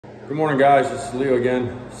Good morning, guys. This is Leo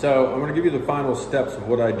again. So I'm going to give you the final steps of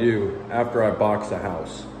what I do after I box a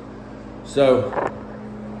house. So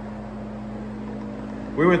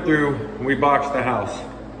we went through and we boxed the house.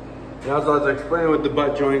 And as I was explaining with the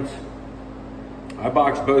butt joints, I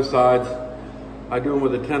box both sides. I do them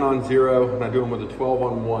with a 10 on 0 and I do them with a 12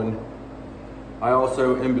 on 1. I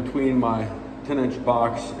also, in between my 10-inch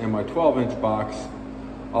box and my 12-inch box,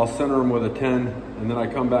 I'll center them with a 10, and then I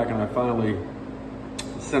come back and I finally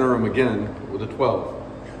center them again with a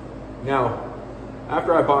 12. Now,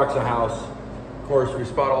 after I box a house, of course, we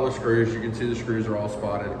spot all the screws. You can see the screws are all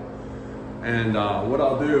spotted. And what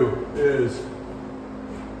I'll do is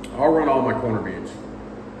I'll run all my corner beads.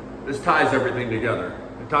 This ties everything together.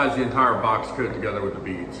 It ties the entire box coat together with the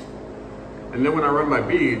beads. And then when I run my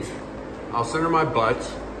beads, I'll center my butts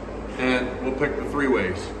and we'll pick the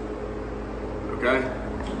 3-ways, okay?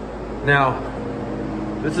 Now,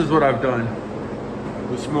 this is what I've done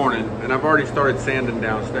this morning, and I've already started sanding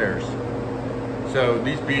downstairs. So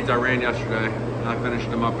these beads I ran yesterday, and I finished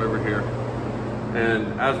them up over here.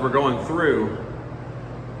 And as we're going through,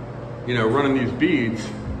 you know, running these beads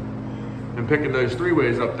and picking those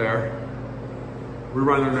 3-ways up there, we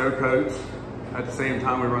run the no coats at the same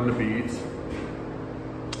time we run the beads.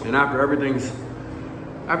 And after everything's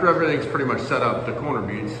pretty much set up, the corner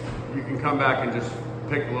beads, you can come back and just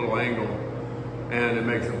pick a little angle and it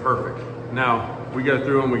makes it perfect. Now, we go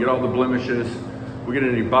through them, we get all the blemishes, we get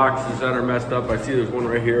any boxes that are messed up. I see there's one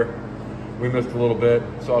right here. We missed a little bit,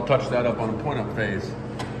 so I'll touch that up on a point-up phase.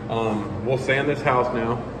 We'll sand this house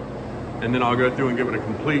now, and then I'll go through and give it a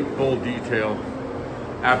complete full detail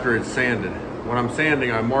after it's sanded. When I'm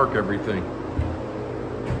sanding, I mark everything.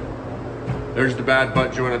 There's the bad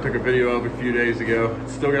butt joint I took a video of a few days ago.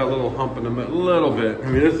 It's still got a little hump in the middle, a little bit. I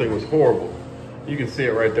mean, this thing was horrible. You can see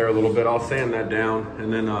it right there a little bit. I'll sand that down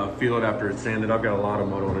and then feel it after it's sanded. I've got a lot of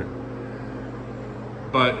mud on it.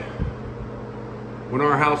 But when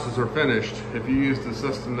our houses are finished, if you use the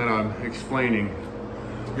system that I'm explaining,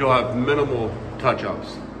 you'll have minimal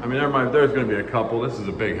touch-ups. I mean, there's gonna be a couple. This is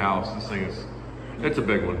a big house. This thing it's a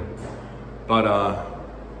big one. But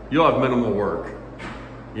you'll have minimal work.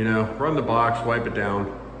 You know, run the box, wipe it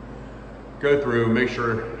down, go through, make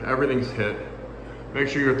sure everything's hit. Make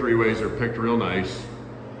sure your 3-ways are picked real nice.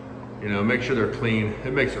 You know, make sure they're clean.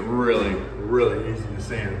 It makes it really, really easy to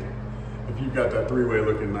sand if you've got that 3-way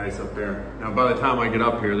looking nice up there. Now, by the time I get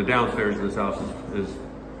up here, the downstairs of this house is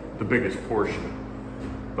the biggest portion.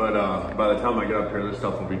 But by the time I get up here, this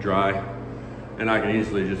stuff will be dry and I can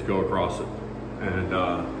easily just go across it. And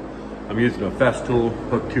I'm using a fest tool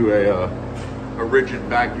hooked to a rigid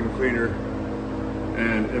vacuum cleaner,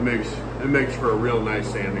 and it makes for a real nice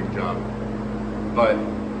sanding job. But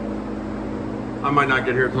I might not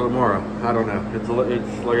get here till tomorrow. I don't know. It's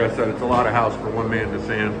like I said, it's a lot of house for one man to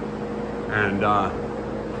sand. And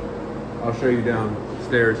I'll show you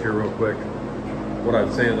downstairs here real quick what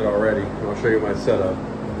I've sanded already. And I'll show you my setup.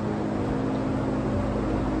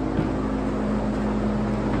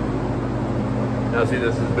 Now see,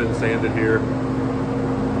 this has been sanded here.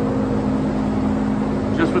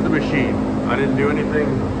 Just with the machine. I didn't do anything.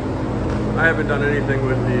 I haven't done anything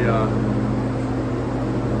with the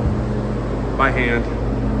by hand.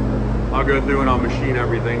 I'll go through and I'll machine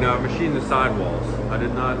everything. Now, I machined the sidewalls. I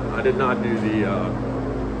did not do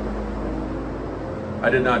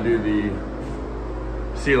the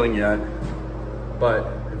ceiling yet. But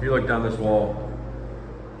if you look down this wall,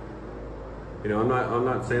 you know, I'm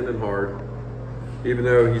not sanding hard. Even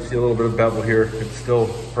though you see a little bit of bevel here, it's still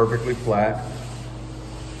perfectly flat.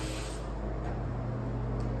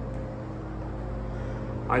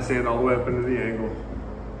 I sand all the way up into the angle,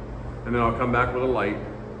 and then I'll come back with a light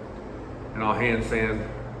and I'll hand sand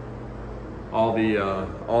all the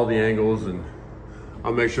angles, and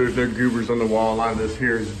I'll make sure there's no goobers on the wall. A lot of this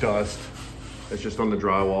here is dust. It's just on the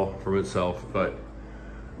drywall from itself. But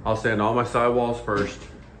I'll sand all my sidewalls first,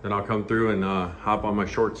 then I'll come through and hop on my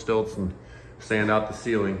short stilts and sand out the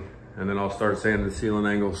ceiling, and then I'll start sanding the ceiling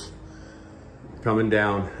angles coming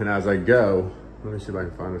down. And as I go, let me see if I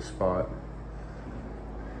can find a spot.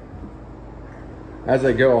 As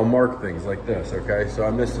I go, I'll mark things like this, okay? So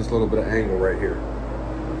I missed this little bit of angle right here.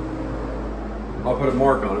 I'll put a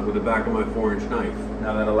mark on it with the back of my 4-inch knife.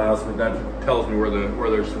 Now that tells me where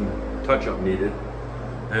there's some touch-up needed.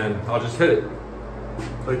 And I'll just hit it.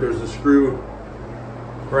 Like there's a screw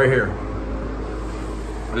right here.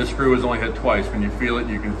 This screw is only hit twice. When you feel it,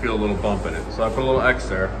 you can feel a little bump in it. So I put a little X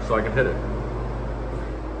there so I can hit it.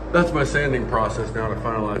 That's my sanding process now to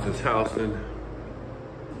finalize this house. And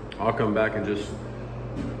I'll come back and just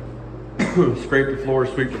scrape the floors,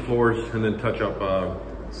 sweep the floors, and then touch up,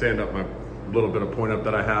 sand up little bit of point up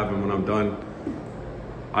that I have, and when I'm done,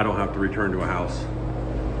 I don't have to return to a house.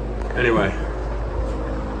 Anyway,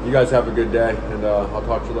 you guys have a good day, and I'll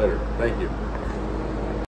talk to you later. Thank you.